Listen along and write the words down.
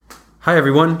Hi,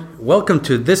 everyone. Welcome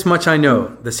to This Much I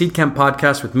Know, the Seedcamp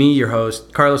podcast with me, your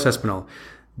host, Carlos Espinal,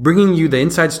 bringing you the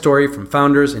inside story from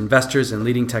founders, investors, and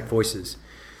leading tech voices.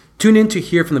 Tune in to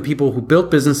hear from the people who built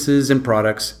businesses and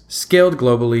products, scaled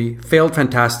globally, failed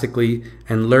fantastically,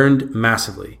 and learned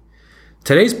massively.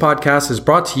 Today's podcast is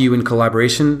brought to you in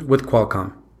collaboration with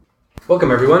Qualcomm. Welcome,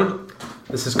 everyone.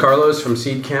 This is Carlos from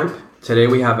Seedcamp. Today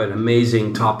we have an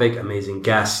amazing topic, amazing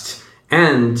guest,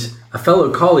 and a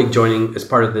fellow colleague joining as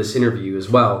part of this interview as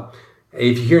well.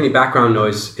 If you hear any background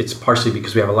noise, it's partially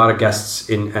because we have a lot of guests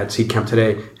at Seedcamp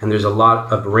today, and there's a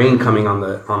lot of rain coming on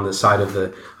the side of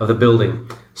the building.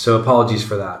 So apologies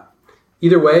for that.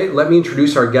 Either way, let me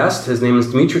introduce our guest. His name is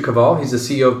Dmitry Koval. He's the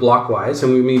CEO of Blockwise,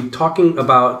 and we'll be talking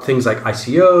about things like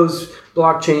ICOs,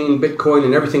 blockchain, Bitcoin,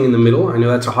 and everything in the middle. I know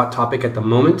that's a hot topic at the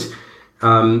moment.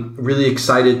 Really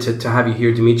excited to have you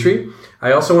here, Dmitry.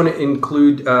 I also want to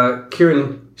include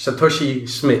Kieran Satoshi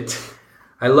Schmidt.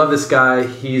 I love this guy.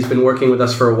 He's been working with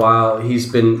us for a while.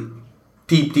 He's been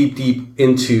deep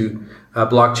into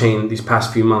blockchain these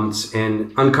past few months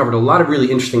and uncovered a lot of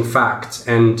really interesting facts.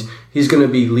 And he's going to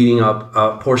be leading up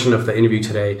a portion of the interview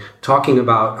today, talking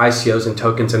about ICOs and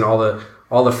tokens and all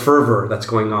the fervor that's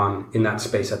going on in that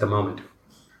space at the moment.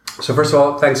 So first of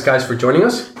all, thanks guys for joining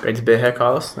us. Great to be here,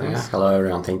 Carlos. Thanks. Yeah, hello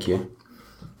everyone. Thank you.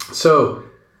 So,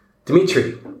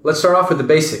 Dmitry, let's start off with the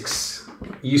basics.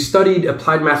 You studied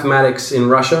applied mathematics in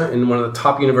Russia in one of the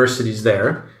top universities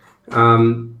there.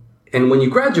 And when you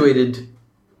graduated,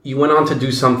 you went on to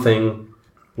do something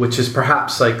which is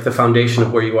perhaps like the foundation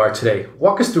of where you are today.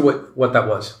 Walk us through what that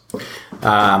was.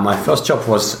 My first job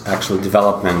was actually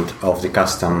development of the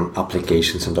custom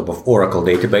applications on top of Oracle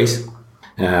database.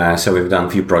 So we've done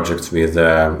a few projects with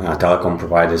telecom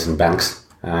providers and banks.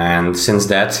 And since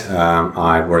that,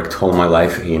 I worked all my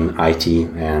life in IT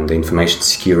and information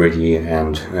security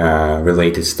and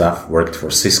related stuff. Worked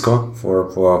for Cisco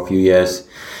for a few years.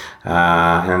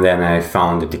 And then I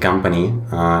founded the company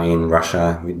in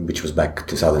Russia, which was back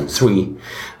 2003,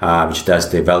 which does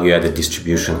the value-added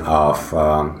distribution of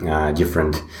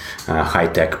different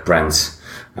high-tech brands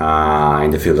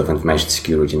in the field of information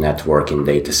security, networking,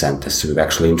 data centers. So we've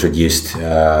actually introduced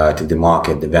to the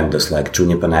market the vendors like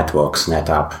Juniper Networks,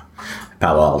 NetApp,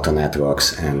 Palo Alto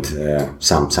Networks, and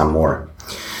some more.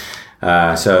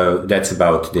 So that's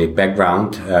about the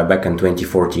background. Back in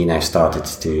 2014, I started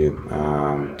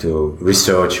to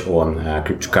research on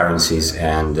cryptocurrencies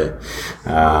and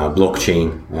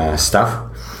blockchain stuff.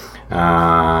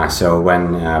 So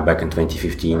when back in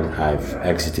 2015, I've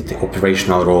exited the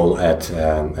operational role at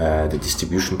the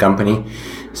distribution company.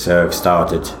 So I've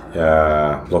started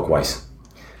Blockwise.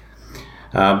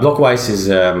 Blockwise is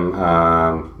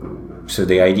so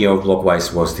the idea of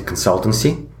Blockwise was the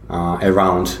consultancy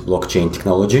around blockchain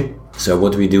technology. So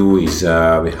what we do is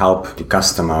we help the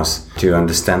customers to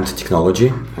understand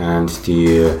technology and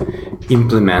to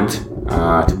implement,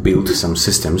 to build some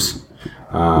systems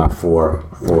for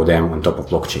them on top of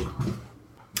blockchain.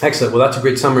 Excellent. Well, that's a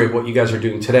great summary of what you guys are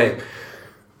doing today.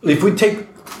 If we take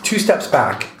two steps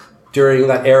back during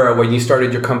that era when you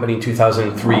started your company in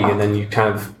 2003 and then you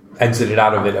kind of exited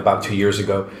out of it about 2 years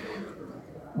ago,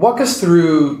 walk us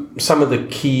through some of the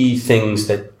key things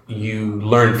that you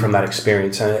learned from that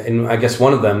experience. And I guess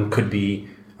one of them could be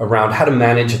around how to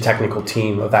manage a technical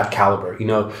team of that caliber. You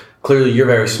know, clearly you're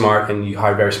very smart and you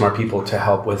hire very smart people to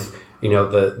help with, you know,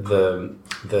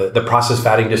 the process of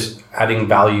adding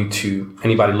value to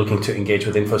anybody looking to engage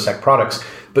with InfoSec products.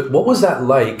 But what was that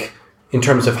like in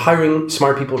terms of hiring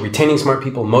smart people, retaining smart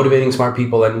people, motivating smart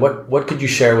people, and what could you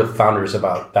share with founders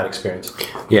about that experience?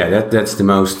 Yeah, that's the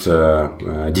most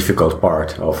difficult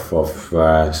part of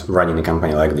running a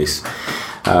company like this.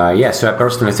 So I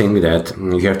personally think that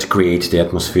you have to create the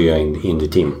atmosphere in the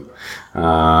team,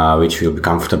 which will be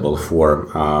comfortable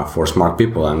for smart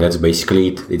people, and that's basically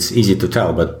it. It's easy to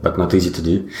tell, but not easy to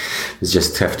do. You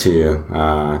just have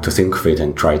to think of it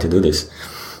and try to do this.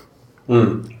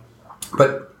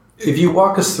 But if you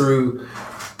walk us through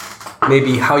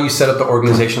maybe how you set up the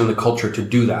organization and the culture to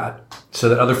do that so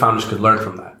that other founders could learn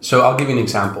from that. So I'll give you an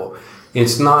example.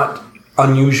 It's not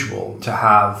unusual to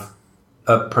have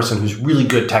a person who's really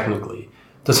good technically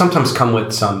to sometimes come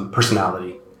with some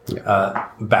personality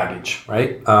baggage,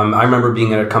 right? I remember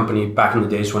being at a company back in the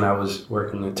days when I was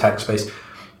working in the tech space.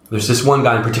 There's this one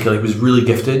guy in particular who was really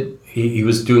gifted. He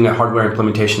was doing a hardware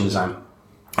implementation design.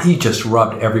 He just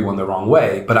rubbed everyone the wrong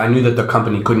way, but I knew that the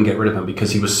company couldn't get rid of him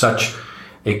because he was such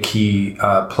a key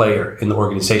player in the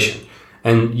organization.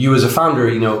 And you as a founder,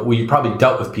 you know, you probably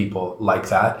dealt with people like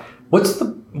that. What's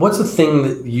the thing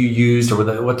that you used, or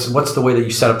what's the way that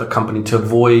you set up the company to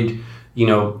avoid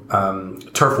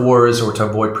turf wars or to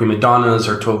avoid prima donnas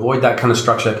or to avoid that kind of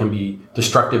structure that can be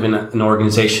destructive in an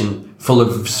organization full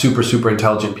of super, super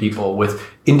intelligent people with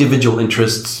individual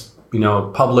interests,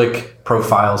 public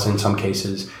profiles in some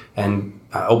cases, and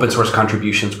open source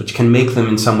contributions, which can make them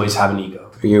in some ways have an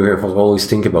ego. You have to always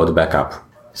think about the backup.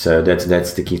 So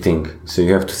that's the key thing. So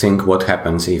you have to think what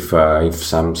happens if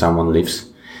someone leaves.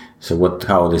 So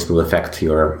how this will affect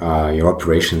your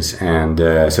operations, and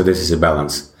so this is a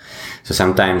balance. So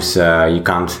sometimes you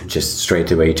can't just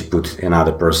straight away to put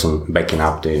another person backing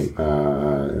up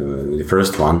the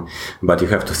first one, but you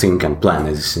have to think and plan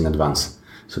this in advance.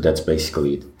 So that's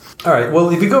basically it. All right. Well,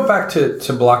 if you go back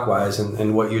to Blockwise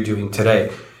and what you're doing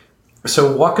today,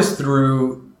 so walk us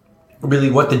through really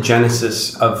what the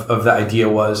genesis of the idea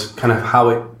was, kind of how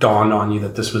it dawned on you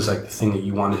that this was like the thing that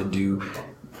you wanted to do,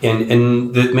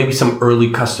 and maybe some early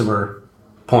customer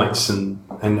points,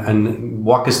 and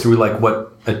walk us through like what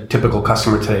a typical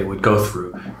customer today would go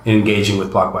through in engaging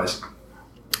with Blockwise.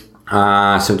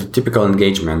 So the typical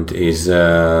engagement is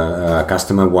a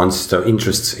customer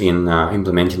interests in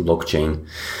implementing blockchain.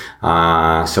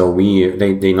 So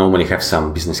they normally have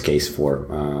some business case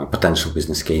potential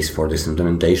business case for this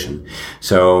implementation.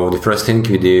 So the first thing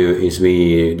we do is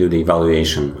we do the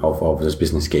evaluation of this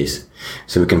business case.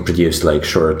 So we can produce like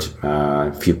short,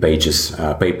 few pages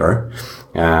paper.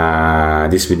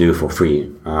 This we do for free,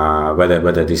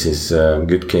 whether this is a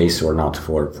good case or not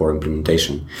for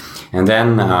implementation. And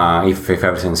then if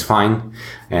everything's fine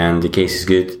and the case is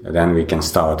good, then we can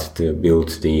start to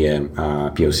build the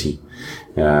POC.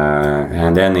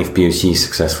 And then if POC is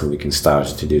successful, we can start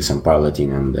to do some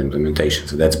piloting and implementation.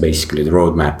 So that's basically the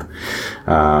roadmap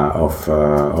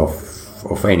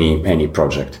of any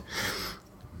project.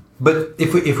 But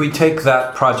if we take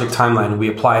that project timeline and we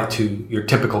apply it to your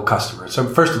typical customer. So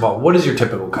first of all, what is your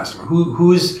typical customer?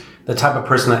 Who is the type of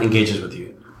person that engages with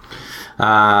you?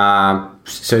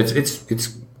 So it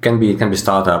can be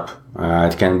startup.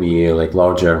 It can be like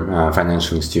larger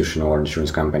financial institution or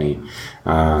insurance company.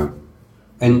 And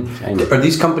are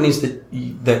these companies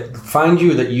that find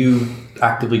you, that you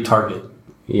actively target?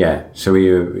 Yeah. So we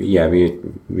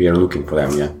are looking for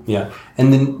them. Yeah. Yeah.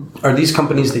 And then are these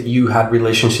companies that you had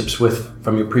relationships with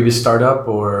from your previous startup,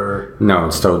 or? No,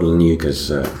 it's totally new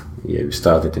because we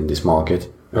started in this market.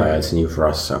 Right. It's new for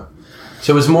us. So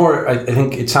it was more. I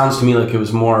think it sounds to me like it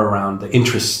was more around the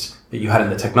interest that you had in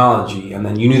the technology, and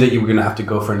then you knew that you were going to have to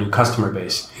go for a new customer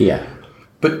base. Yeah.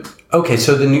 But okay,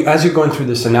 so then as you're going through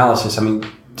this analysis, I mean,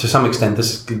 to some extent,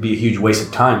 this could be a huge waste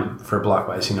of time for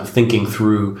Blockwise. Thinking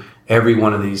through every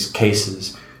one of these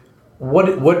cases.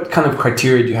 What kind of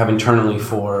criteria do you have internally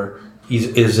for?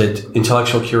 Is it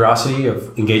intellectual curiosity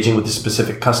of engaging with a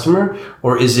specific customer,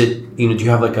 or is it do you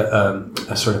have like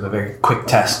a sort of a very quick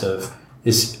test of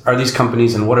are these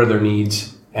companies and what are their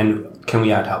needs, and can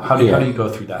we add help? How do you go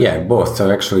through that? Yeah, both.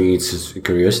 So actually, it's a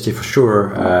curiosity for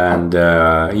sure, and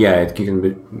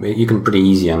you can pretty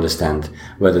easy understand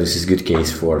whether this is a good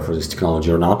case for this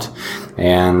technology or not,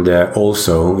 and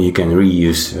also you can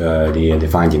reuse the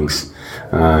findings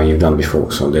you've done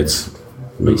before. So that's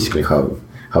basically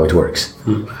how it works.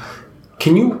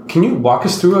 Can you walk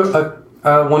us through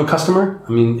one customer?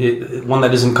 I mean, one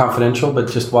that isn't confidential, but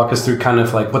just walk us through kind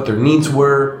of like what their needs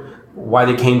were, why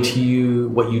they came to you,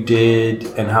 what you did,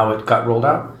 and how it got rolled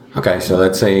out? Okay, so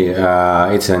let's say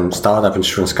it's a startup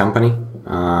insurance company,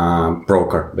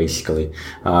 broker, basically.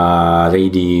 They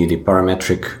do the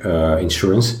parametric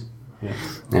insurance,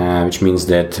 which means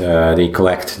that they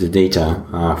collect the data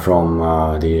from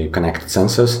the connected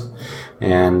sensors.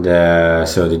 And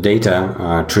so the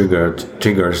data triggers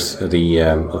the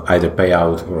either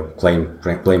payout or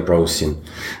claim processing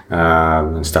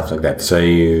and stuff like that. So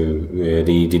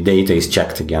the data is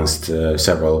checked against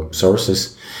several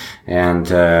sources, and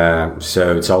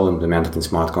so it's all implemented in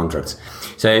smart contracts.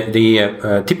 So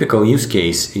the typical use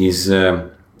case is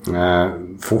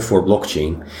for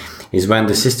blockchain is when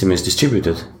the system is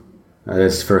distributed.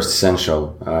 That's the first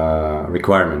essential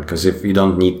requirement, because if you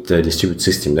don't need the distributed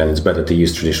system, then it's better to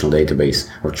use traditional database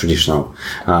or traditional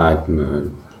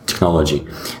technology.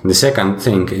 And the second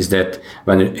thing is that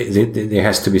when there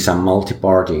has to be some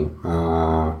multi-party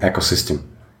ecosystem.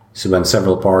 So when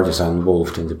several parties are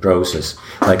involved in the process,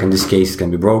 like in this case, it can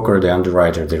be broker, the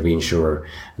underwriter, the reinsurer,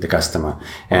 the customer,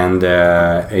 and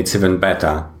it's even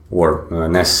better or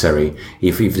necessary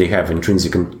if they have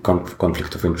intrinsic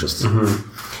conflict of interest. Mm-hmm.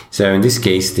 So in this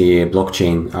case, the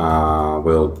blockchain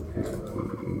will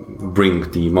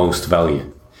bring the most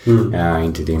value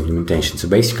into the implementation. So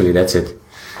basically, that's it.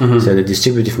 Mm-hmm. So the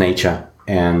distributive nature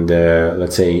and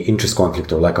let's say interest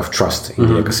conflict or lack of trust in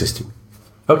the ecosystem.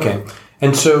 Okay,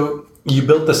 and so you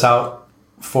built this out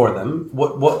for them.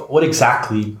 What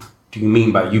exactly do you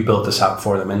mean by you built this out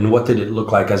for them, and what did it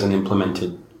look like as an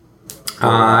implemented?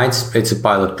 It's a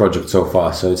pilot project so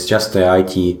far, so it's just the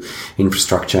IT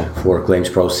infrastructure for claims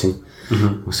processing.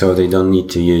 Mm-hmm. So they don't need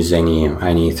to use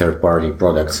any third-party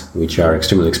products, which are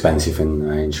extremely expensive in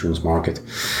the insurance market.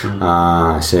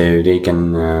 Mm-hmm. So they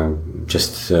can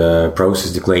just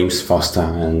process the claims faster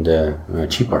and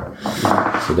cheaper.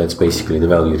 So that's basically the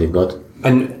value they've got.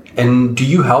 And do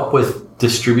you help with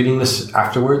distributing this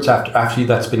afterwards? After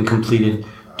that's been completed,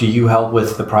 do you help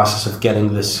with the process of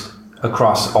getting this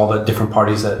across all the different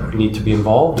parties that need to be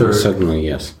involved? Or? Certainly,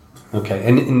 yes. Okay,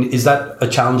 and is that a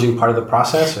challenging part of the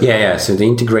process? Or? Yeah. So the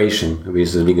integration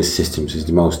with the legacy systems is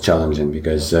the most challenging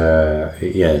because, so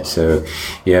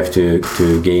you have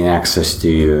to gain access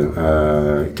to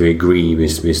agree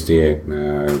with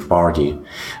the party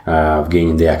of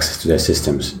gaining the access to their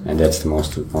systems, and that's the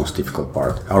most difficult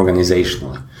part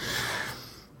organizationally.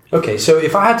 Okay, so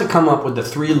if I had to come up with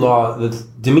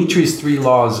Dimitri's 3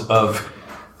 laws of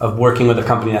working with a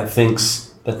company that thinks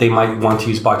that they might want to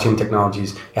use blockchain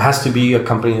technologies, it has to be a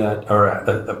company or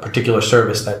a particular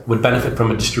service that would benefit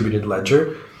from a distributed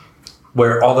ledger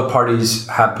where all the parties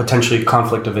have potentially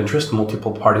conflict of interest,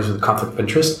 multiple parties with conflict of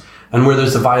interest, and where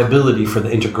there's the viability for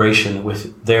the integration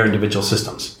with their individual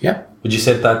systems. Yeah. Would you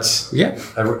say that's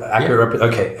accurate? Yeah.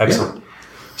 Okay, excellent. Yeah.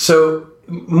 So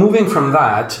moving from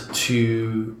that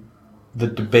to the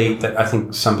debate that I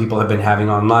think some people have been having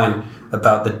online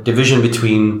about the division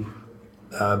between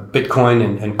Bitcoin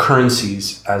and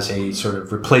currencies as a sort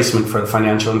of replacement for the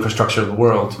financial infrastructure of the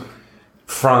world,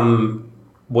 from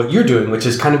what you're doing, which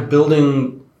is kind of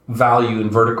building value in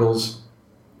verticals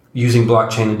using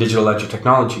blockchain and digital ledger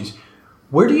technologies.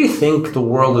 Where do you think the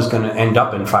world is going to end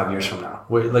up in 5 years from now?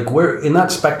 Where in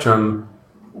that spectrum,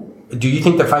 do you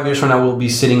think that 5 years from now we'll be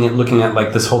sitting and looking at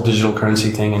like this whole digital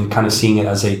currency thing and kind of seeing it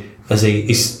as a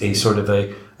sort of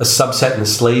a subset and a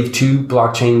slave to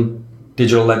blockchain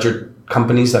digital ledger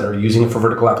companies that are using it for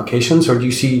vertical applications, or do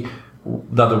you see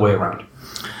the other way around?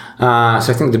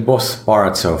 So I think the both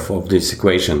parts of this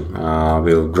equation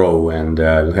will grow and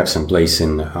will have some place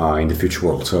in the future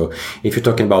world. So if you're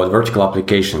talking about vertical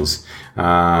applications,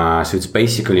 so it's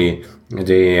basically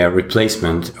the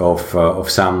replacement of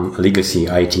some legacy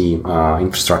IT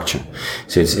infrastructure.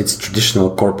 So it's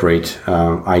traditional corporate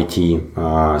IT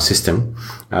system.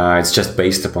 It's just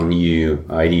based upon new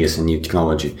ideas and new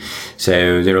technology.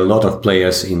 So there are a lot of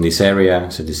players in this area.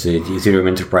 So this is Ethereum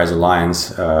Enterprise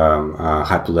Alliance,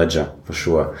 Hyperledger for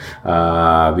sure,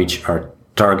 which are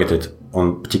targeted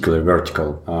on particular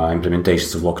vertical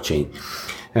implementations of blockchain.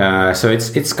 So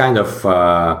it's kind of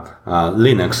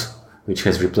Linux, which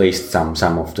has replaced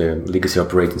some of the legacy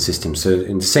operating systems. So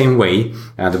in the same way,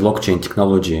 the blockchain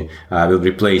technology will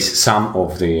replace some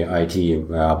of the IT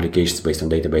applications based on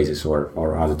databases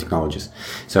or other technologies.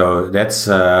 So that's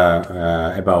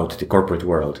about the corporate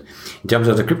world. In terms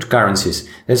of the cryptocurrencies,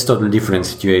 that's a totally different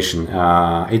situation.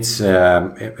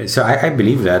 So I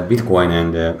believe that Bitcoin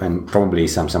and probably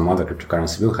some other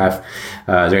cryptocurrencies will have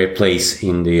their place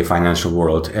in the financial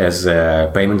world as a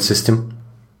payment system.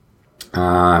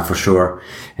 For sure,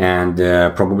 and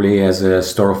probably as a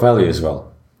store of value as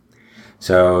well.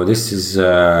 So this is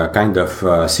kind of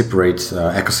separate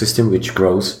ecosystem which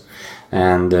grows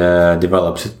and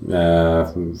develops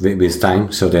with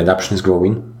time. So the adoption is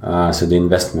growing. So the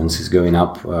investments is going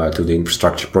up to the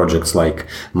infrastructure projects like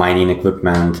mining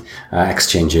equipment,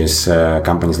 exchanges,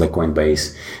 companies like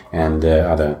Coinbase, and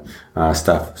other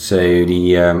stuff. So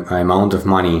the amount of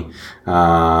money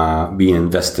being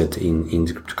invested in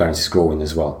the cryptocurrency is growing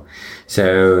as well.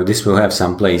 So this will have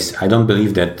some place. I don't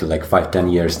believe that like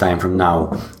 5-10 years time from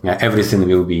now, everything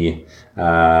will be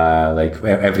like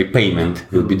every payment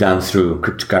will be done through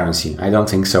cryptocurrency. I don't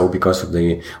think so because of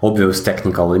the obvious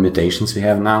technical limitations we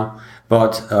have now,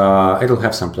 but it'll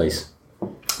have some place.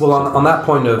 Well, on that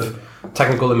point of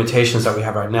technical limitations that we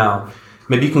have right now,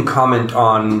 maybe you can comment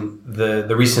on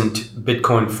the recent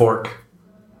Bitcoin fork.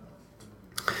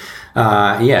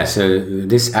 So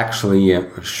this actually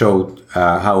showed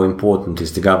how important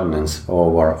is the governance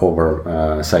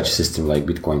over such a system like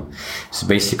Bitcoin. So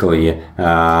basically,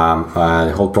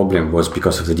 the whole problem was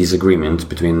because of the disagreement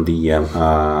between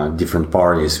the different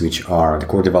parties, which are the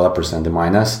core developers and the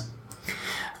miners.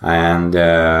 And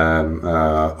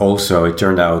also it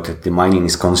turned out that the mining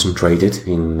is concentrated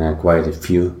in quite a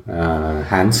few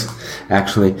hands,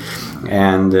 actually,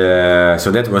 and so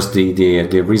that was the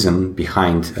reason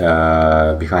behind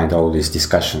all these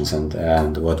discussions and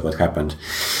what happened.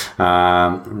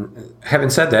 Having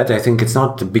said that, I think it's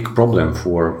not a big problem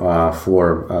for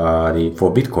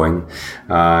Bitcoin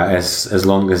as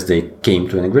long as they came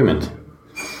to an agreement.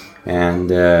 And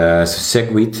so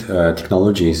SegWit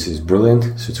technology is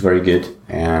brilliant, so it's very good.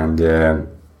 And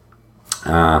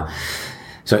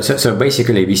so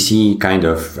basically we see kind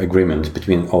of agreement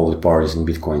between all the parties in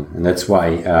Bitcoin, and that's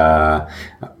why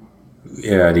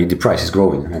the price is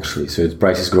growing actually. So the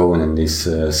price is growing, and this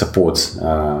supports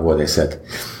what I said.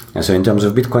 And so in terms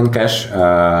of Bitcoin Cash,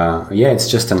 it's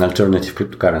just an alternative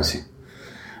cryptocurrency.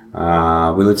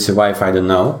 Will it survive? I don't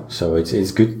know. So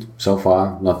it's good so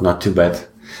far, not too bad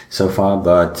so far,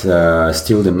 but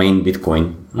still the main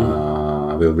Bitcoin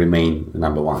will remain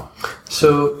number one.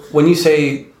 So when you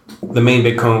say the main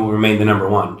Bitcoin will remain the number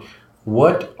one,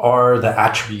 what are the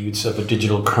attributes of a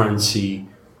digital currency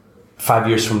 5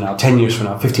 years from now, 10 years from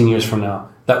now, 15 years from now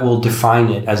that will define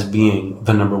it as being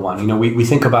the number one? You know, we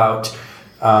think about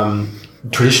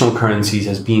traditional currencies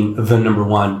as being the number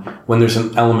one when there's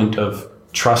an element of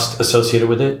trust associated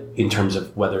with it in terms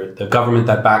of whether the government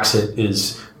that backs it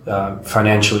is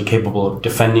financially capable of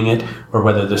defending it, or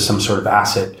whether there's some sort of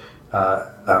asset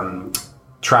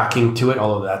tracking to it,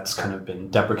 although that's kind of been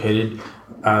deprecated.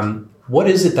 What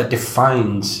is it that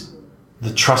defines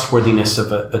the trustworthiness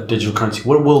of a digital currency?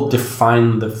 What will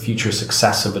define the future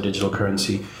success of a digital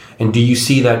currency? And do you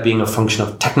see that being a function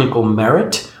of technical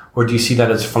merit, or do you see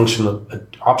that as a function of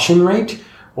adoption rate,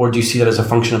 or do you see that as a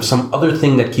function of some other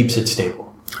thing that keeps it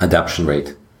stable? Adoption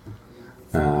rate.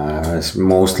 It's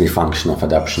mostly function of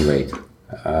adoption rate.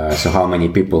 So how many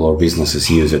people or businesses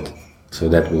use it? So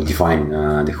that will define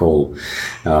the whole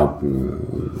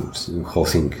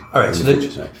thing. All right.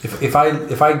 So if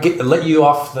I let you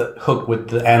off the hook with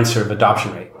the answer of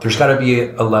adoption rate, there's got to be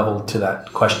a level to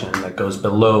that question that goes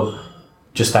below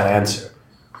just that answer.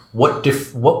 What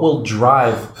will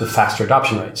drive the faster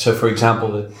adoption rate? So, for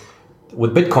example,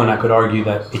 with Bitcoin, I could argue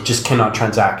that it just cannot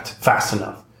transact fast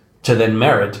enough to then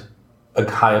merit a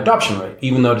high adoption rate,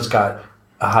 even though it's got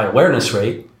a high awareness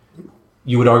rate.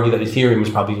 You would argue that Ethereum is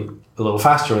probably a little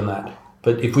faster in that.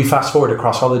 But if we fast forward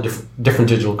across all the different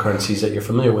digital currencies that you're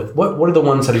familiar with, what are the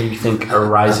ones that you think are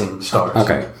rising stars?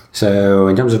 Okay, so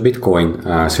in terms of Bitcoin,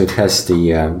 so it has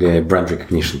the brand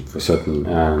recognition for certain,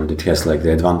 and it has like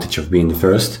the advantage of being the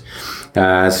first.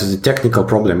 So the technical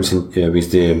problems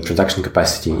with the transaction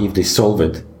capacity, if they solve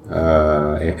it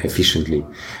efficiently,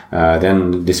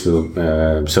 then this will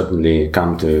certainly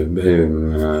come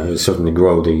to certainly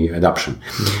grow the adoption.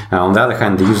 On the other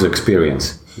hand, the user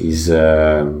experience is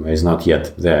not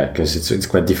yet there, because it's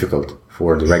quite difficult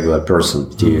for the regular person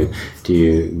to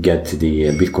get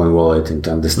the Bitcoin wallet and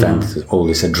to understand all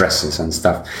these addresses and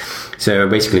stuff. So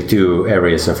basically 2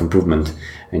 areas of improvement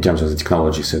in terms of the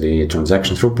technology, so the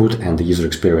transaction throughput and the user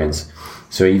experience.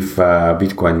 So if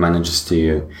Bitcoin manages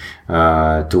to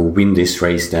win this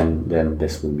race, then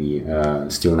this will be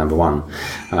still number one.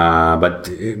 But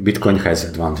Bitcoin has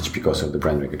advantage because of the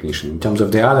brand recognition. In terms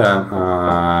of the other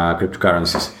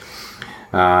cryptocurrencies,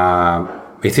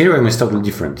 Ethereum is totally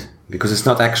different because it's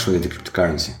not actually the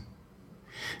cryptocurrency.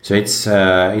 So it's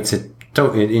an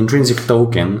intrinsic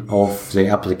token of the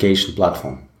application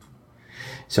platform.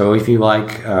 So if you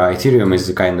like, Ethereum is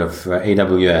the kind of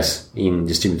AWS in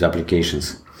distributed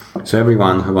applications. So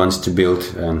everyone who wants to build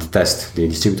and test the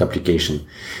distributed application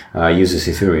uses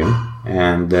Ethereum,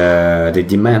 and the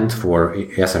demand for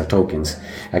Ether tokens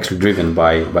actually driven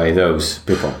by those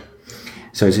people.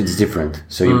 So it's different.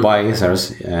 So you buy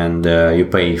Ethers and you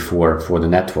pay for the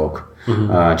network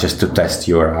just to test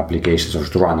your applications or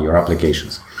to run your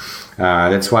applications.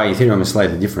 That's why Ethereum is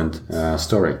slightly different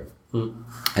story.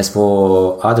 As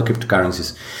for other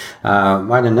cryptocurrencies,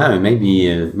 I don't know. Maybe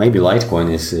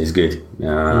Litecoin is good,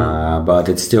 but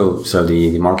it's still so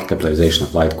the market capitalization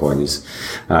of Litecoin is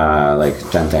like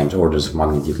 10 times orders of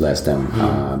magnitude less than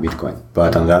Bitcoin.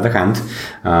 But on the other hand,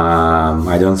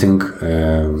 I don't think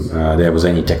there was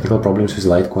any technical problems with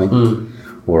Litecoin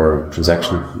or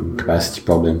transaction capacity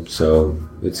problem. So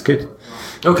it's good.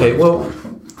 Okay. Well,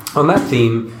 on that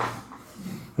theme,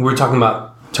 we're talking about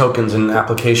tokens and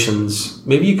applications.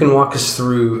 Maybe you can walk us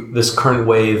through this current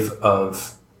wave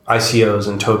of ICOs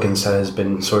and tokens that has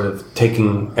been sort of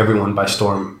taking everyone by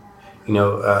storm. You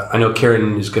know, I know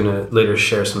Kieran is going to later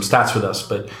share some stats with us,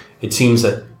 but it seems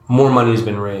that more money has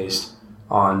been raised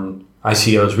on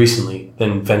ICOs recently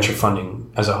than venture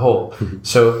funding as a whole.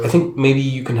 So I think maybe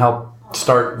you can help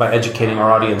start by educating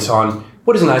our audience on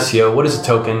what is an ICO, what is a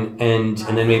token, and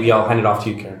then maybe I'll hand it off to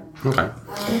you, Kieran. Okay.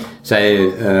 So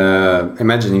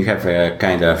imagine you have a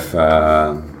kind of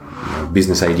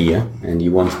business idea and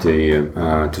you want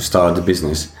to start the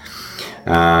business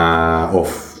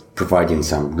of providing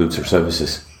some goods or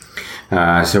services.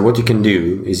 So what you can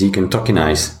do is you can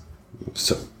tokenize,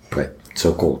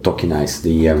 so-called tokenize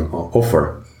the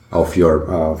offer of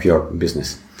your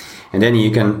business. And then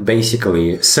you can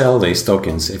basically sell these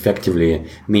tokens effectively,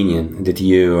 meaning that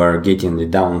you are getting the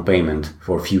down payment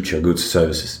for future goods or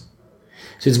services.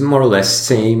 So it's more or less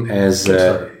same as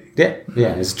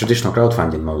it's a traditional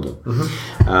crowdfunding model.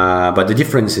 But the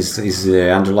difference is the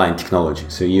underlying technology.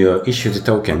 So you issue the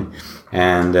token,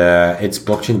 and it's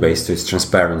blockchain based, so it's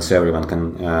transparent, so everyone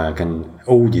can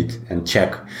audit and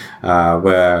check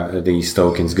where these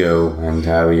tokens go and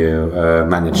how you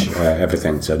manage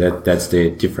everything. So that's the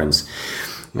difference.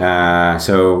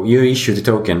 So you issue the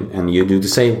token and you do the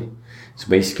sale. So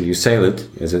basically, you sell it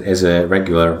as a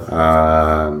regular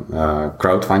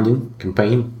crowdfunding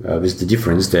campaign, with the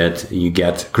difference that you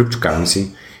get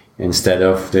cryptocurrency instead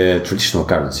of the traditional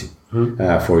currency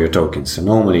for your tokens. So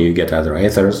normally you get either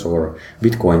Ethers or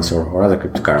Bitcoins or other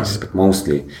cryptocurrencies, but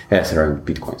mostly Ether and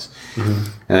Bitcoins.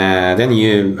 Then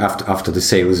you, after the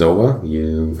sale is over,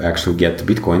 you actually get the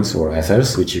Bitcoins or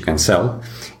Ethers, which you can sell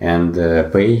and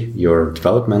pay your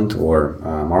development or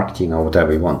marketing or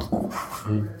whatever you want.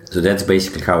 So that's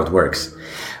basically how it works.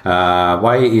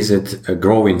 Why is it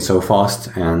growing so fast?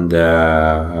 And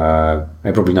I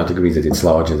probably not agree that it's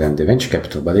larger than the venture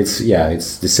capital, but it's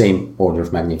the same order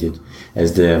of magnitude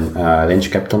as the venture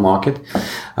capital market.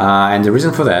 And the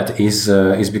reason for that is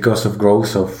because of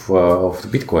growth of the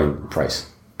Bitcoin price.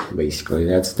 Basically,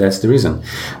 that's the reason.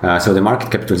 So the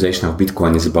market capitalization of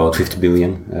Bitcoin is about 50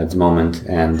 billion at the moment,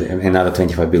 and another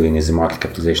 25 billion is the market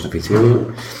capitalization of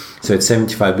Ethereum. So it's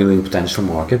 75 billion potential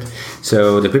market.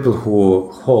 So the people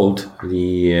who hold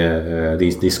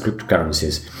these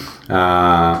cryptocurrencies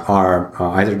are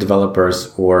either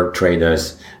developers or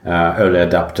traders, early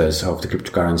adopters of the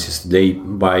cryptocurrencies. They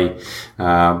by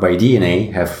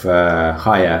DNA have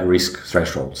higher risk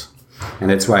thresholds.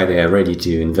 And that's why they are ready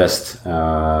to invest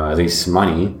this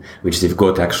money, which they've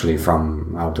got actually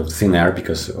from out of thin air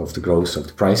because of the growth of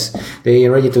the price. They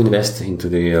are ready to invest into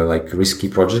the risky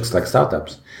projects like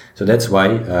startups. So that's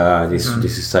why this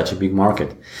is such a big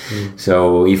market.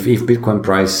 So if Bitcoin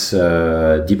price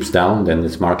dips down, then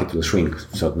this market will shrink,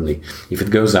 certainly. If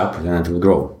it goes up, then it will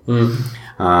grow.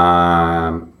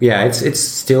 It's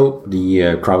still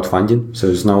the crowdfunding, so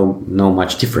there's no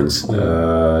much difference.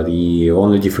 The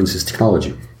only difference is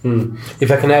technology.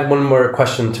 If I can add one more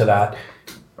question to that,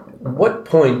 what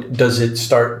point does it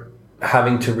start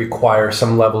having to require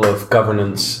some level of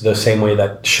governance the same way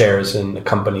that shares in a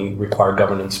company require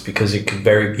governance, because it could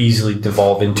very easily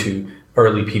devolve into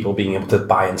early people being able to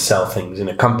buy and sell things in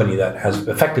a company that has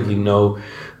effectively no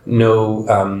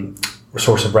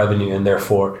source of revenue, and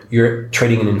therefore you're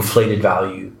trading an inflated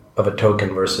value of a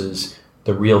token versus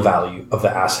the real value of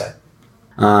the asset?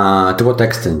 To what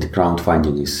extent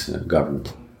crowdfunding is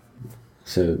governed?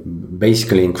 So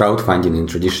basically, in crowdfunding, in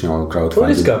traditional crowdfunding,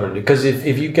 what is governed? Because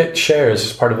if you get shares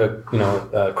as part of a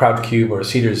Crowdcube or a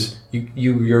Seedrs,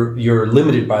 you're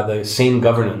limited by the same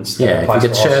governance. That applies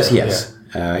if you get shares, yes.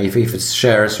 Yeah. If it's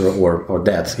shares or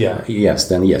debt, yes,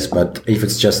 then yes. But if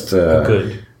it's just a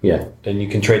good, then you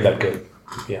can trade that good.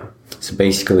 Yeah. So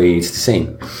basically, it's the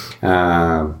same.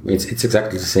 It's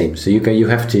exactly the same. So you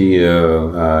have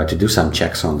to do some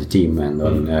checks on the team,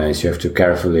 and so you have to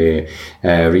carefully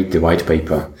read the white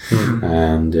paper,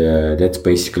 and that's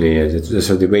basically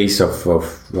so the ways of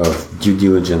due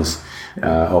diligence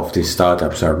of these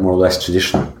startups are more or less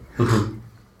traditional.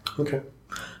 Okay.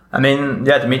 I mean,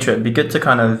 Dimitri, it'd be good to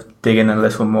kind of dig in a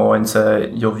little more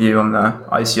into your view on the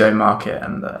ICO market,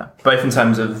 and both in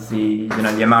terms of the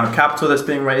amount of capital that's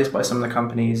being raised by some of the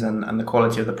companies and the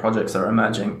quality of the projects that are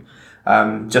emerging.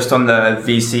 Just on the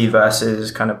VC versus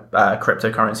kind of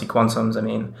cryptocurrency quantums, I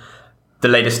mean, the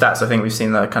latest stats I think we've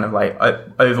seen that kind of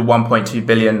over 1.2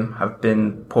 billion have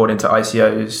been poured into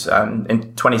ICOs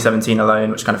in 2017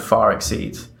 alone, which kind of far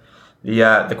exceeds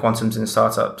the quantums in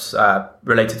startups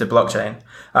related to blockchain.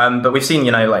 But we've seen,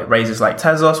 raises like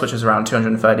Tezos, which is around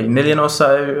 230 million or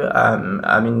so.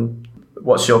 I mean,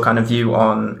 what's your kind of view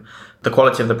on the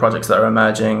quality of the projects that are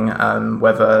emerging,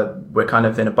 whether we're kind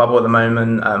of in a bubble at the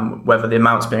moment, whether the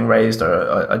amounts being raised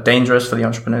are dangerous for the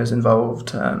entrepreneurs involved?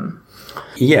 So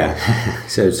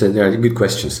there are good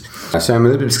questions. So I'm a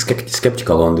little bit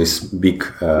skeptical on this big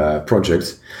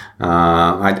projects.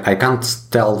 I can't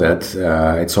tell that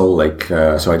it's all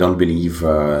so I don't believe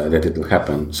that it will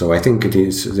happen. So I think it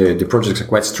is the projects are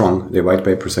quite strong. The white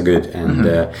papers are good,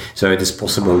 and so it is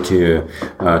possible to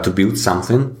build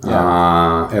something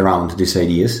around these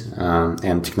ideas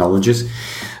and technologies.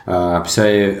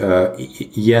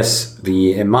 Yes,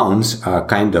 the amounts are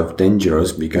kind of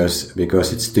dangerous because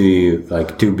it's too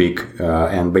big,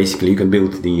 and basically you can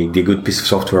build the good piece of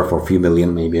software for a few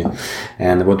million maybe,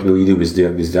 and what will you do with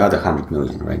the other 100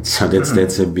 million, right? So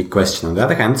that's a big question. On the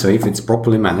other hand, so if it's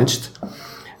properly managed,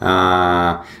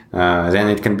 then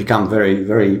it can become very,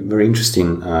 very, very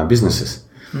interesting businesses.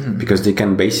 Because they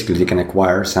can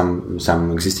acquire some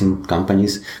existing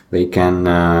companies, they can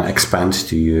expand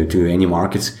to any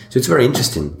markets. So it's very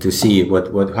interesting to see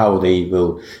how they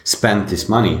will spend this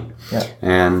money. Yeah.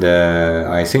 And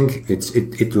I think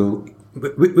it will.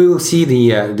 We will see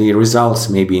the results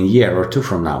maybe in a year or two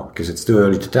from now, because it's too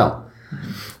early to tell.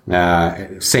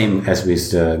 Same as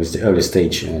with the early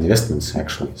stage investments,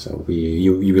 actually. So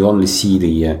you will only see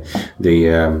the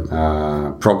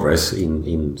progress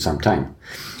in some time.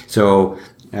 So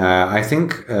I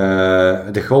think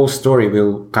the whole story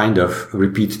will kind of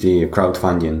repeat the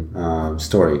crowdfunding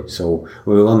story. So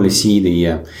we will only see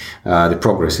the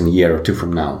progress in a year or two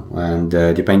from now, and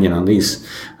depending on this,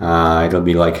 it'll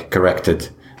be like corrected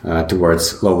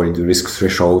towards lowering the risk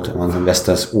threshold among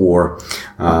investors, or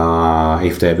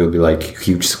if there will be like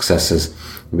huge successes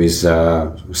with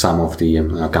some of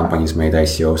the companies made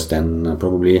ICOs, then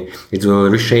probably it will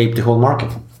reshape the whole market.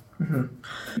 Mm-hmm.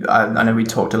 I know we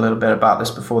talked a little bit about this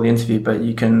before the interview, but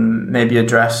you can maybe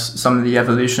address some of the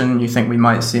evolution you think we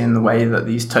might see in the way that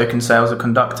these token sales are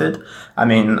conducted. I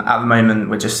mean, at the moment,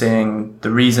 we're just seeing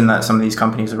the reason that some of these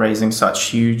companies are raising such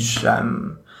huge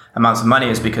amounts of money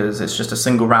is because it's just a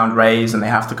single round raise and they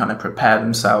have to kind of prepare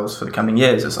themselves for the coming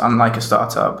years. It's unlike a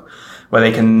startup where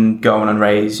they can go on and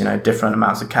raise, different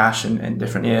amounts of cash in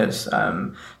different years.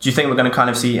 Do you think we're going to kind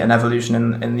of see an evolution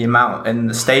in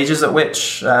the stages at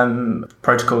which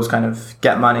protocols kind of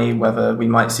get money, whether we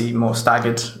might see more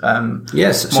staggered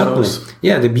yes, models? Certainly.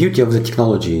 Yeah, the beauty of the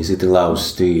technology is it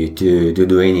allows to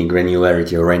do any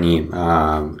granularity or any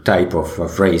type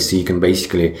of raise. So you can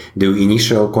basically do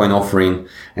initial coin offering,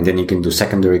 and then you can do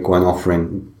secondary coin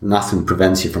offering. Nothing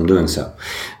prevents you from doing so.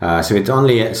 So the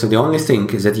only thing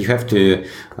is that you have to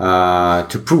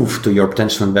prove to your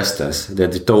potential investors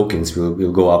that the tokens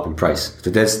will go up in price. So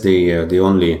that's the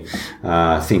only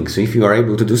thing. So if you are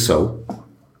able to do so,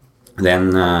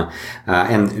 then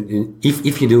and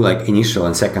if you do like initial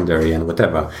and secondary and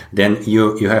whatever, then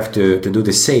you have to do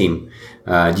the same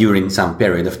during some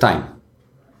period of time.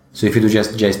 So if you do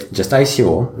just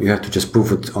ICO, you have to just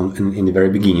prove it in the very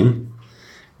beginning.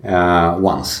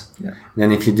 Once. Yeah.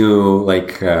 Then if you do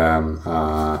like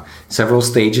several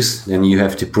stages, then you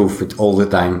have to prove it all the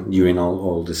time during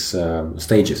all these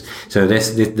stages. So that's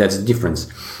the difference.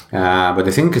 But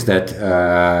the thing is that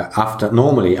after the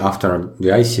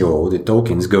ICO, the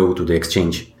tokens go to the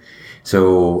exchange,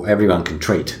 so everyone can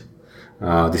trade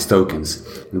these tokens.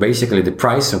 And basically, the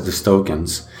price of these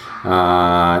tokens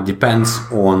depends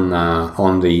on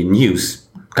the news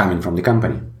coming from the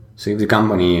company. So if the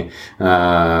company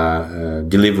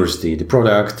delivers the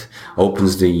product,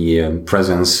 opens the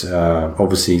presence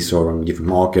overseas or on different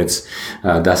markets,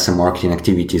 does some marketing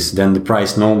activities, then the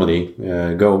price normally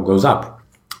goes up.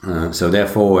 So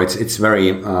therefore, it's very.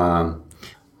 It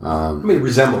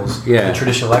resembles the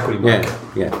traditional equity market.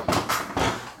 Yeah.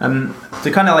 To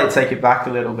kind of like take it back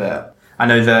a little bit, I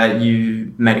know that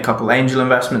you made a couple angel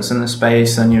investments in the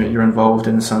space, and you're involved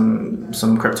in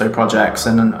some crypto projects,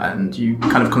 and you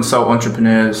kind of consult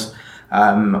entrepreneurs,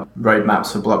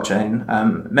 roadmaps for blockchain.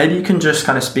 Maybe you can just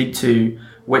kind of speak to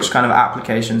which kind of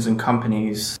applications and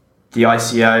companies the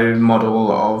ICO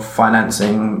model of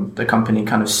financing the company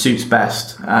kind of suits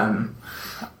best.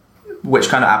 Which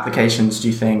kind of applications do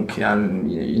you think,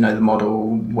 the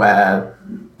model where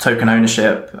token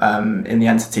ownership in the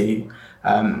entity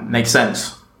makes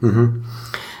sense? Mm-hmm.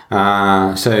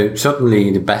 So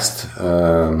certainly the best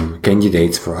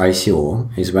candidates for ICO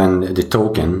is when the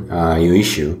token you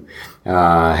issue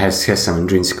has some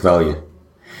intrinsic value.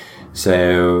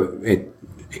 So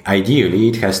ideally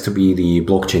it has to be the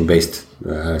blockchain based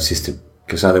system,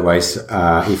 because otherwise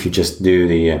if you just do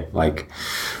the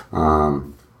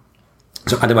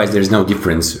so otherwise there is no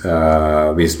difference with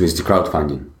the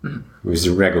crowdfunding, with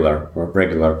the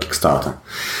regular Kickstarter.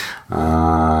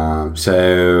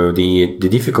 So the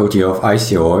difficulty of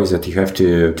ICO is that you have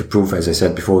to prove, as I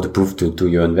said before, to prove to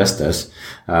your investors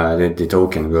that the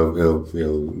token will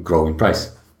grow in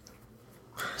price.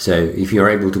 So if you're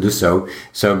able to do so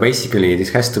basically this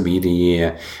has to be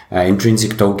the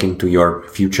intrinsic token to your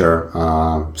future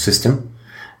system,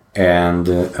 and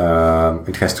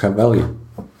it has to have value.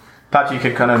 Perhaps you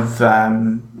could kind of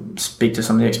speak to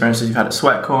some of the experiences you've had at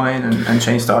Sweatcoin and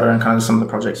ChainStarter, and kind of some of the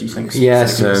projects you think.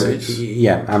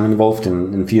 Yeah, I'm involved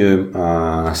in a few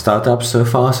startups so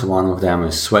far. So one of them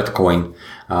is Sweatcoin,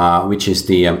 which is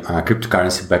the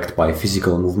cryptocurrency backed by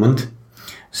physical movement.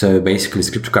 So basically,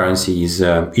 cryptocurrency is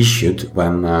issued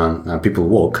when people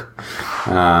walk.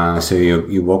 So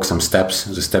you walk some steps.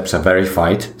 The steps are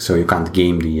verified, so you can't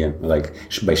game the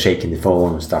by shaking the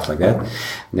phone and stuff like that.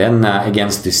 Then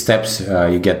against the steps,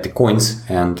 you get the coins,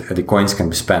 and the coins can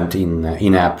be spent in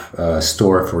in-app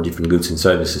store for different goods and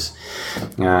services.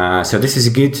 So this is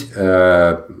a good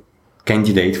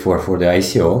candidate for the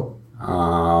ICO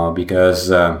because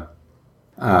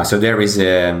so there is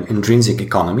an intrinsic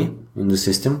economy in the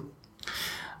system.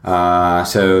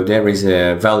 So there is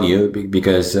a value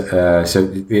because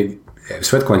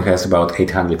Sweatcoin has about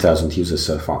 800,000 users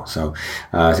so far. So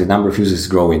the number of users is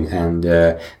growing, and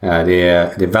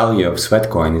the value of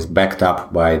Sweatcoin is backed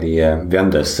up by the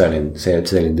vendors selling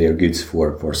their goods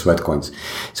for Sweatcoins.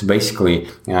 So basically,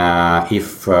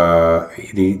 if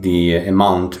the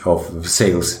amount of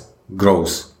sales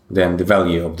grows, then the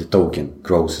value of the token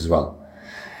grows as well.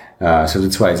 So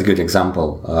that's why it's a good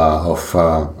example of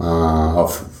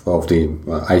the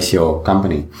ICO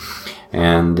company,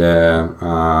 and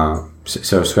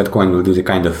so Sweatcoin will do the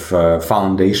kind of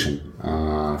foundation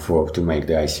to make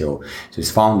the ICO. So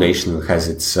this foundation has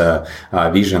its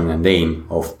vision and aim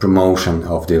of promotion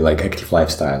of the active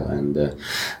lifestyle and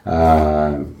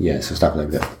so stuff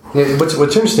like that. Yeah,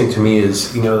 what's interesting to me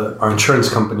is our insurance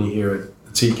company here at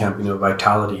Seedcamp,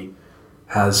 Vitality,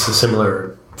 has a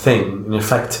similar thing. In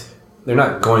effect, they're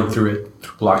not going through it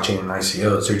through blockchain and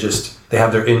ICOs. They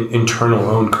have their internal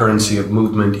own currency of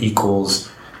movement equals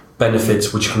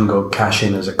benefits, which can go cash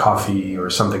in as a coffee or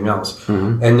something else.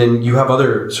 Mm-hmm. And then you have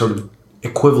other sort of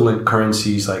equivalent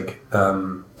currencies like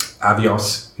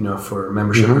Avios, for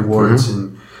membership mm-hmm. rewards,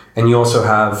 mm-hmm. and you also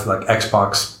have like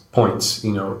Xbox points,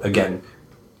 again,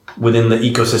 within the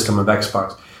ecosystem of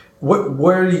Xbox.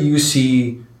 Where do you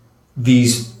see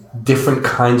these different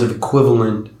kinds of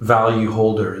equivalent value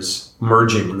holders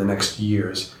merging in the next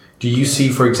years? Do you see,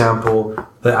 for example,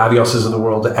 the Avioses of the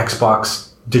world, the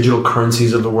Xbox digital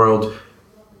currencies of the world,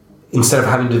 instead of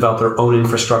having to develop their own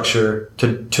infrastructure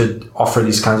to offer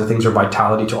these kinds of things, or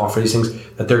Vitality to offer these things,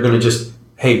 that they're going to just,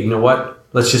 hey, you know what?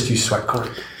 Let's just use Sweatcoin.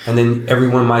 And then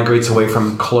everyone migrates away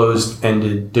from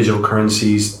closed-ended digital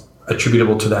currencies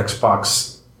attributable to the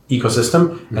Xbox ecosystem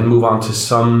mm-hmm. and move on to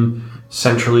some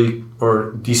centrally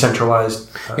or decentralized?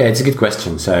 Yeah, it's a good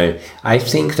question. So I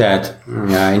think that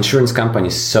insurance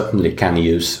companies certainly can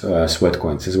use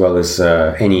Sweatcoins, as well as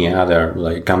any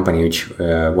other company which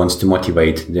wants to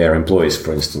motivate their employees,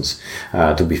 for instance,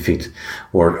 to be fit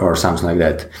or something like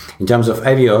that. In terms of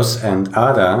Avios and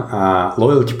other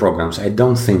loyalty programs, I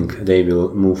don't think they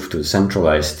will move to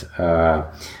centralized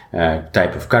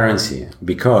type of currency,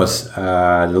 because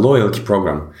the loyalty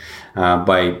program,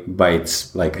 by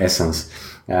its essence,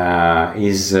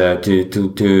 is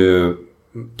to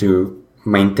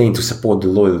maintain, to support the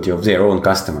loyalty of their own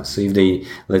customers. So if they,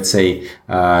 let's say,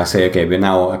 okay, we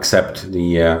now accept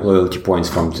the loyalty points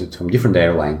from different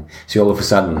airline, so all of a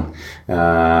sudden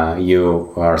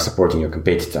you are supporting your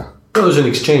competitor. Well, there's an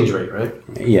exchange rate, right?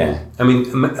 Yeah. I mean,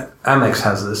 Amex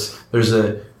has this. There's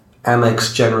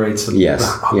Amex generates,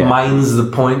 mines the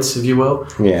points, if you will,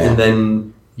 and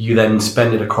then you then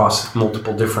spend it across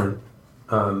multiple different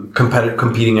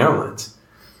competing airlines.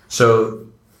 So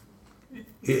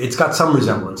it's got some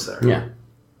resemblance there. Yeah.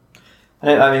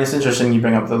 I mean, it's interesting you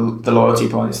bring up the loyalty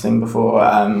points thing before.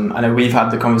 I know we've had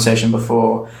the conversation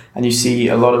before, and you see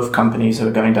a lot of companies who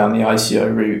are going down the ICO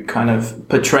route kind of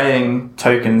portraying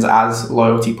tokens as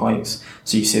loyalty points.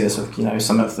 So you see this with,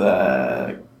 some of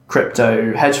the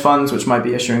crypto hedge funds, which might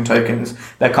be issuing tokens.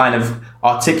 They're kind of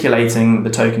articulating the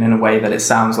token in a way that it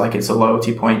sounds like it's a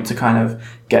loyalty point to kind of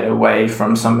get away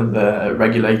from some of the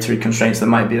regulatory constraints that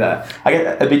might be there.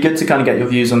 It'd be good to kind of get your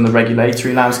views on the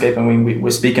regulatory landscape. I mean,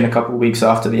 we're speaking a couple of weeks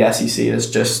after the SEC has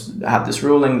just had this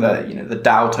ruling that, the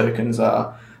DAO tokens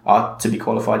are to be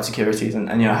qualified securities, and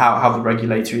how the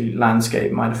regulatory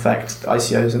landscape might affect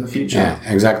ICOs in the future. Yeah,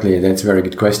 exactly. That's a very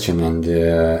good question. And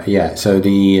so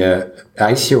the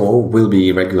ICO will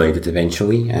be regulated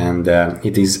eventually, and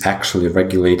it is actually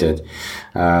regulated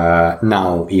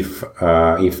now if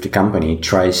the company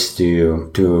tries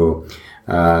to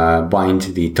bind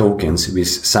the tokens with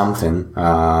something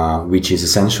which is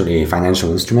essentially a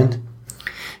financial instrument.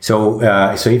 So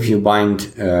if you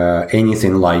bind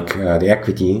anything like the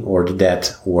equity or the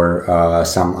debt or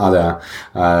some other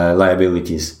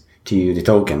liabilities to the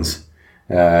tokens,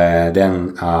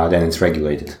 then it's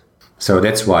regulated. So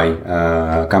that's why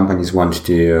companies want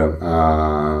to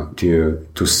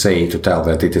tell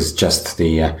that it is just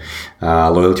the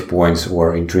loyalty points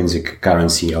or intrinsic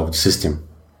currency of the system.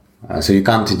 So you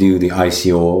can't do the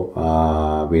ICO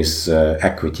with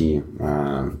equity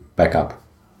backup.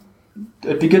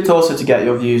 it'd be good to also to get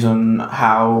your views on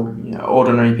how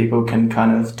ordinary people can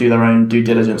kind of do their own due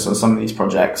diligence on some of these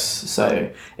projects.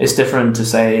 So it's different to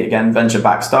say, again,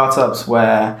 venture-backed startups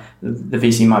where the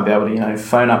VC might be able to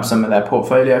phone up some of their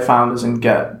portfolio founders and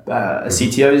get a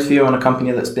CTO's view on a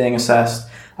company that's being assessed.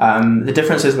 The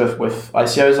difference is with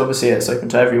ICOs, obviously it's open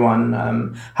to everyone.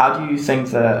 How do you think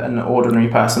that an ordinary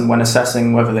person, when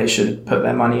assessing whether they should put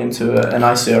their money into an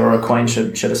ICO or a coin,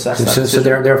 should assess that? So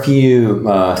there are a few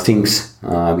things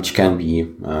which can be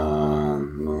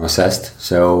assessed.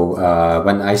 So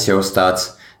when ICO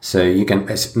starts, so you can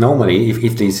normally,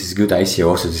 if this is good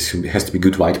ICO, so this has to be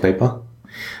good white paper.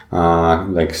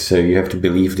 So you have to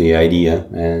believe the idea,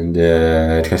 and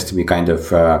it has to be kind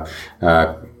of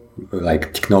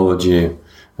like technology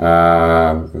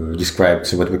described,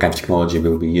 so what kind of technology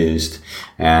will be used,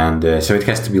 and so it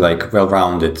has to be like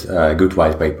well-rounded, good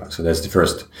white paper. So that's the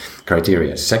first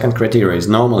criteria. Second criteria is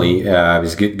normally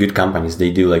with good companies,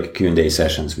 they do like Q&A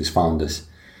sessions with founders,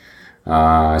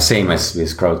 same as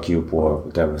with Crowdcube or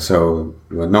whatever. So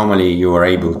normally you are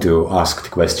able to ask the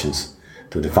questions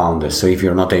to the founders. So if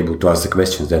you're not able to ask the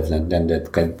questions, then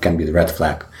that can be the red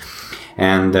flag.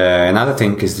 And another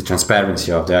thing is the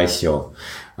transparency of the ICO.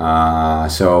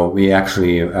 So we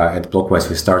actually at Blockwise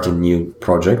we started a new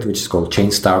project which is called Chain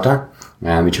Starter,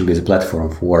 which will be the platform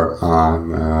for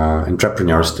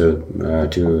entrepreneurs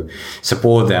to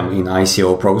support them in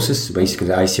ICO process, basically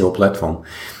the ICO platform.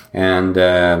 And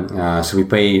so we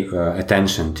pay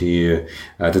attention to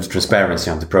the transparency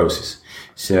of the process.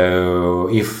 So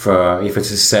if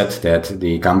it's set that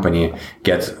the company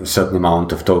gets a certain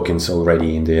amount of tokens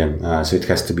already in the, so it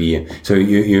has to be, so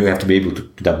you have to be able to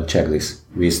double check this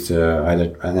with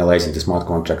either analyzing the smart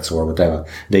contracts or whatever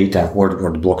data or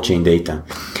the blockchain data.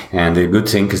 And the good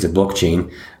thing is that blockchain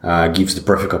gives the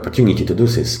perfect opportunity to do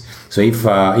this. So if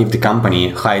the company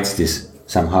hides this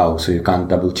somehow, so you can't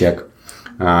double check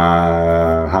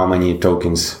how many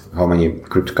tokens, how many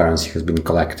cryptocurrency has been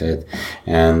collected,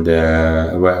 and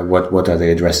what are the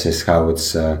addresses, how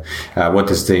it's what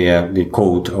is the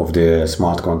code of the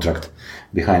smart contract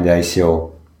behind the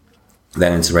ICO,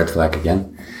 then it's red flag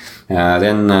again.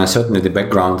 Then certainly the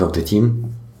background of the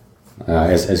team,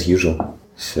 as usual.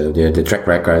 So the track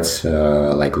records,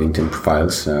 like LinkedIn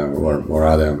profiles or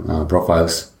other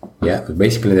profiles. Yeah,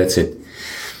 basically that's it.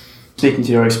 Speaking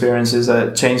to your experiences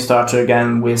at Chain Starter,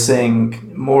 again, we're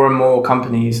seeing more and more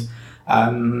companies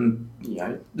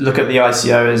look at the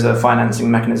ICO as a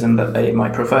financing mechanism that they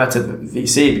might prefer to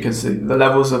VC because the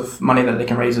levels of money that they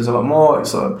can raise is a lot more,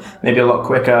 so maybe a lot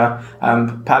quicker.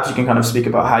 Perhaps you can kind of speak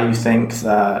about how you think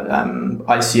that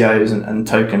ICOs and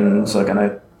tokens are going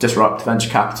to disrupt venture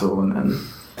capital and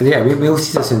yeah, we will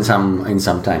see this in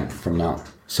some time from now.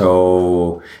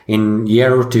 So in a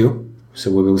year or two. So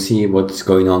we will see what's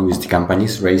going on with the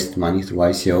companies raised money through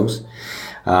ICOs.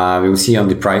 We will see on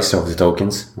the price of the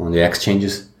tokens on the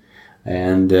exchanges,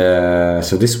 and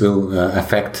so this will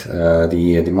affect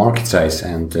the market size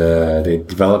and the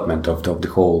development of the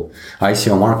whole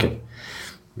ICO market.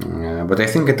 But I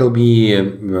think it will be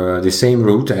the same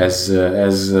route as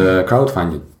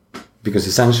crowdfunding, because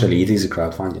essentially it is a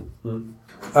crowdfunding.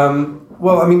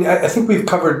 Well, I mean, I think we've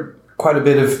covered quite a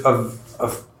bit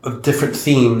of different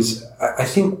themes. I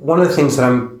think one of the things that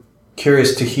I'm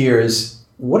curious to hear is,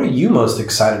 what are you most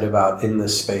excited about in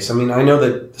this space? I mean, I know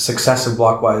that the success of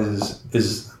Blockwise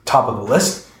is top of the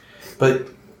list, but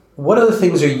what other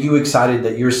things are you excited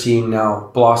that you're seeing now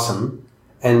blossom,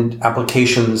 and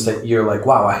applications that you're like,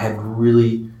 wow, I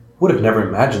would have never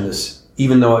imagined this,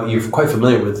 even though you're quite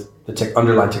familiar with the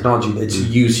underlying technology that's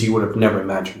used, you would have never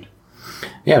imagined?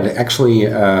 Yeah, actually,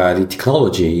 the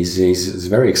technology is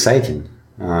very exciting.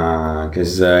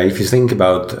 Because if you think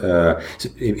about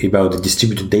the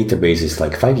distributed databases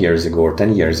like 5 years ago or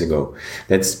 10 years ago,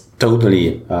 that's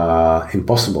totally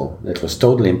impossible. That was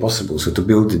totally impossible. So to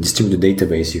build a distributed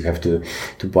database, you have to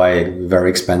buy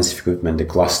very expensive equipment, the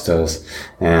clusters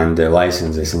and the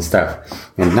licenses and stuff.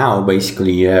 And now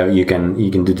basically you can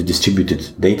do the distributed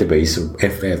database,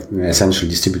 essentially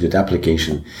distributed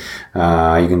application.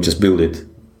 You can just build it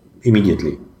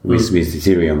immediately with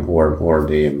Ethereum or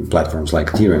the platforms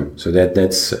like Ethereum. So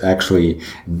that's actually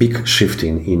a big shift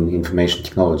in information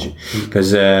technology, because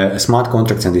smart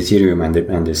contracts and Ethereum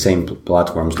and the same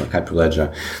platforms like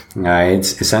Hyperledger,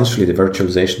 it's essentially the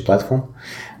virtualization platform.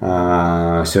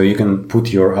 So you can put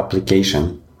your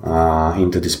application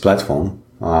into this platform,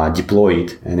 deploy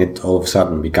it, and it all of a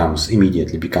sudden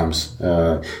immediately becomes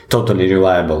totally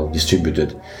reliable,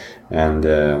 distributed, and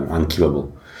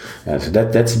unkillable. So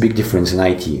that's a big difference in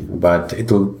IT, but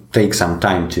it will take some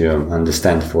time to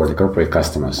understand for the corporate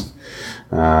customers.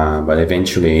 but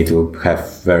eventually it will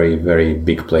have very, very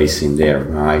big place in their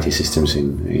IT systems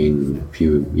in a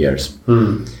few years.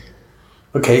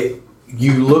 Okay,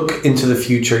 you look into the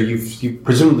future. You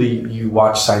presumably you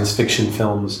watch science fiction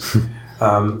films.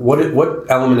 What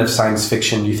element of science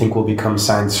fiction do you think will become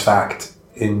science fact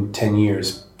in 10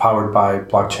 years, powered by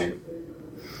blockchain?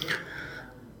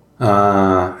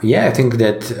 I think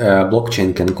that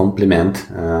blockchain can complement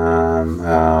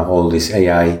all these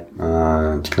AI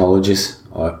technologies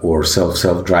or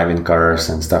self-driving cars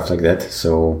and stuff like that.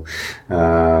 So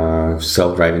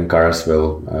self-driving cars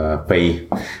will pay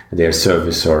their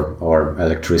service or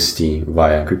electricity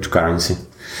via cryptocurrency.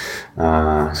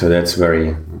 So that's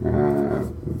very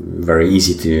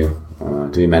easy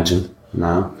to imagine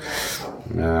now.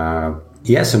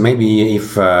 So maybe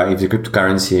if the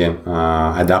cryptocurrency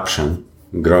adoption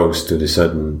grows to the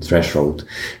certain threshold,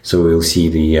 so we'll see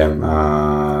the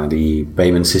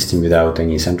payment system without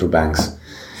any central banks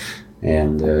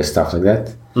and stuff like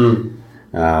that.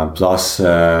 Plus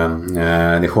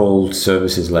the whole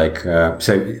services like a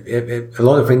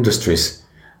lot of industries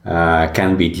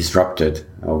can be disrupted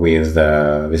with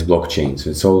blockchain. So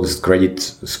it's all this credit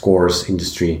scores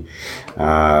industry,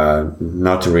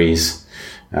 notaries,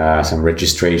 some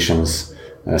registrations,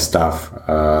 stuff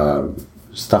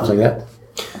like that.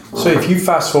 So if you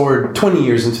fast forward 20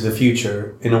 years into the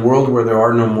future, in a world where there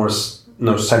are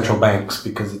no central banks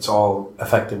because it's all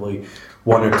effectively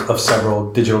one of several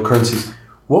digital currencies,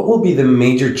 what will be the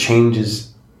major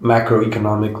changes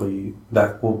macroeconomically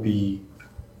that will be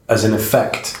as an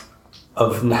effect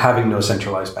of having no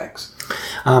centralized banks?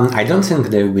 I don't think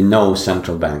there will be no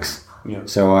central banks. Yeah.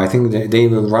 So I think that they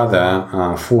will rather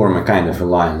form a kind of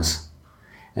alliance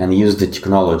and use the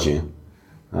technology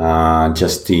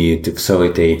just to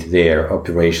facilitate their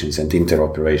operations and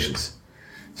interoperations.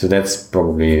 So that's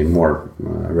probably more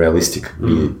realistic.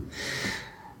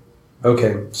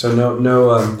 Okay, so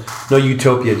no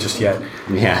utopia just yet.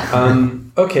 Yeah.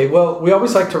 Okay, well, we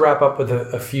always like to wrap up with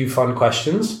a few fun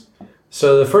questions.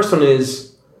 So the first one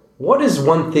is, what is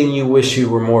one thing you wish you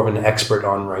were more of an expert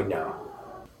on right now?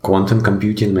 Quantum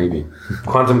computing, maybe.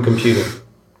 Quantum computing.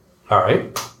 All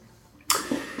right.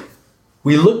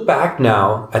 We look back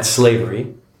now at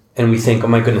slavery and we think, oh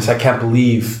my goodness, I can't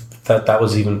believe that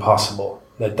was even possible,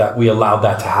 that we allowed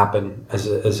that to happen as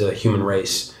a human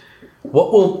race.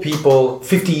 What will people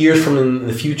 50 years from in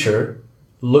the future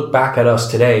look back at us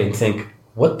today and think,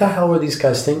 what the hell were these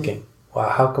guys thinking? Wow,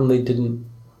 how come they didn't?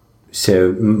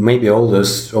 So maybe all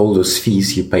those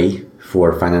fees you pay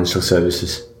for financial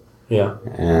services. Yeah.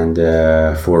 And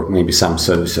for maybe some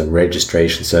service,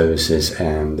 registration services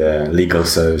and legal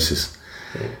services.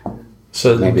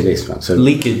 So maybe this one. So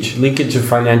leakage of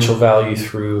financial value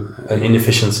through an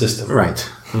inefficient system. Right.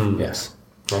 Yes.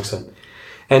 Excellent.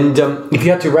 And if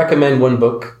you had to recommend one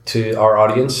book to our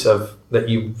audience that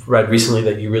you read recently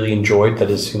that you really enjoyed, that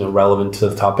is relevant to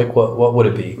the topic, what would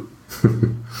it be?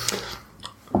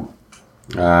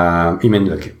 You mean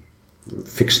like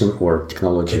fiction or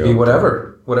technology? Could be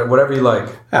whatever you like.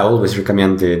 I always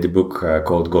recommend the book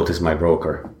called God is My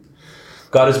Broker.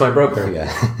 God is My Broker. Yeah.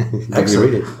 Excellent. You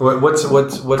read it?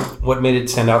 What made it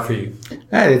stand out for you?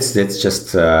 It's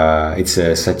just it's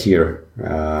a satire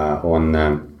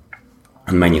on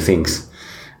many things,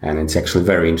 and it's actually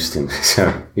very interesting.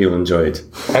 So you'll enjoy it.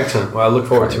 Excellent. Well, I look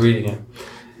forward to reading it.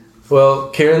 Well,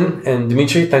 Kieran and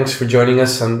Dimitri, thanks for joining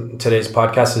us on today's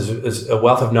podcast. Is a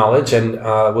wealth of knowledge, and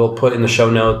we'll put in the show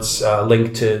notes a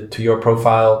link to your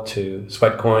profile, to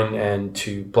Sweatcoin, and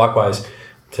to Blockwise,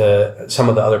 to some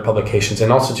of the other publications,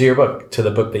 and also to your book, to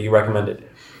the book that you recommended.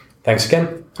 Thanks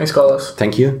again. Thanks, Carlos.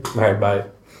 Thank you. All right, bye.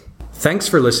 Thanks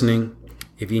for listening.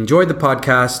 If you enjoyed the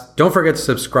podcast, don't forget to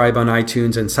subscribe on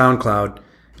iTunes and SoundCloud,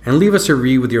 and leave us a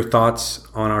review with your thoughts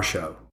on our show.